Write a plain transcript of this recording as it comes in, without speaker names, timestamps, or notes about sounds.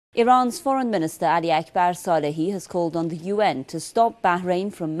Iran's Foreign Minister Ali Akbar Salehi has called on the UN to stop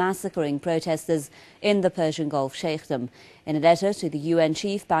Bahrain from massacring protesters in the Persian Gulf Sheikhdom. In a letter to the UN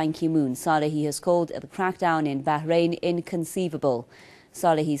chief Ban Ki-moon, Salehi has called the crackdown in Bahrain inconceivable.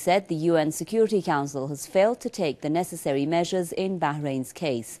 Salehi said the UN Security Council has failed to take the necessary measures in Bahrain's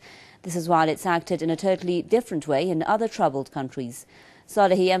case. This is while it's acted in a totally different way in other troubled countries.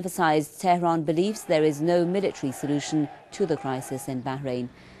 Salehi emphasized Tehran believes there is no military solution to the crisis in Bahrain.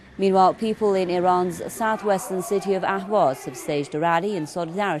 Meanwhile, people in Iran's southwestern city of Ahvaz have staged a rally in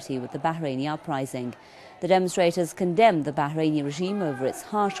solidarity with the Bahraini uprising. The demonstrators condemned the Bahraini regime over its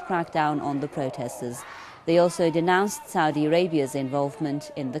harsh crackdown on the protesters. They also denounced Saudi Arabia's involvement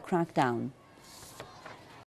in the crackdown.